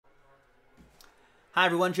Hi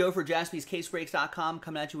everyone, Joe for JaspysCaseBreaks.com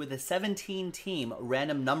coming at you with a 17-team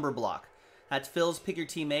random number block. That's Phil's Pick Your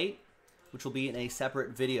Team 8, which will be in a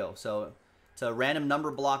separate video. So it's a random number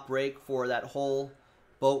block break for that whole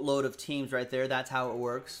boatload of teams right there. That's how it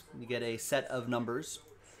works. You get a set of numbers.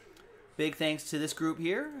 Big thanks to this group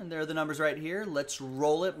here, and there are the numbers right here. Let's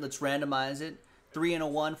roll it. Let's randomize it. 3 and a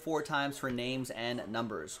 1, 4 times for names and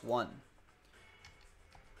numbers. 1,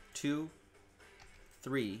 2,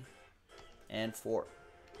 3, and 4.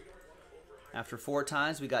 After 4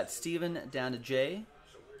 times, we got Steven down to Jay.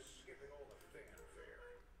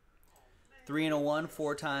 3 and a 1,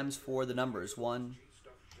 4 times for the numbers. 1,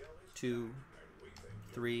 2,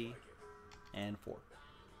 3, and 4.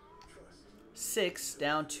 6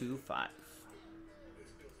 down to 5.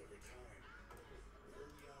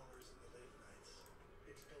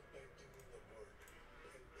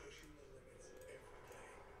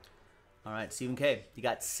 All right, Stephen K., you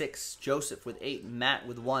got 6. Joseph with 8. Matt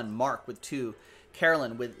with 1. Mark with 2.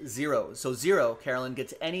 Carolyn with 0. So 0, Carolyn,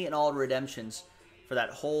 gets any and all redemptions for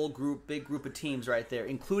that whole group, big group of teams right there,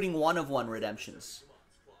 including 1 of 1 redemptions,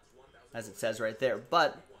 as it says right there.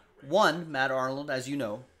 But 1, Matt Arnold, as you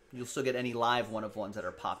know, you'll still get any live 1 of 1s that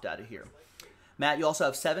are popped out of here. Matt, you also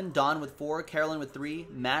have 7. Don with 4. Carolyn with 3.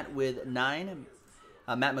 Matt with 9.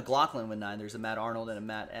 Matt McLaughlin with 9. There's a Matt Arnold and a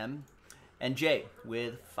Matt M. And Jay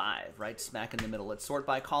with 5, right smack in the middle. Let's sort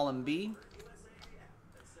by column B.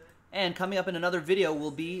 And coming up in another video will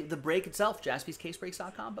be the break itself,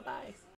 JaspysCaseBreaks.com. Bye-bye.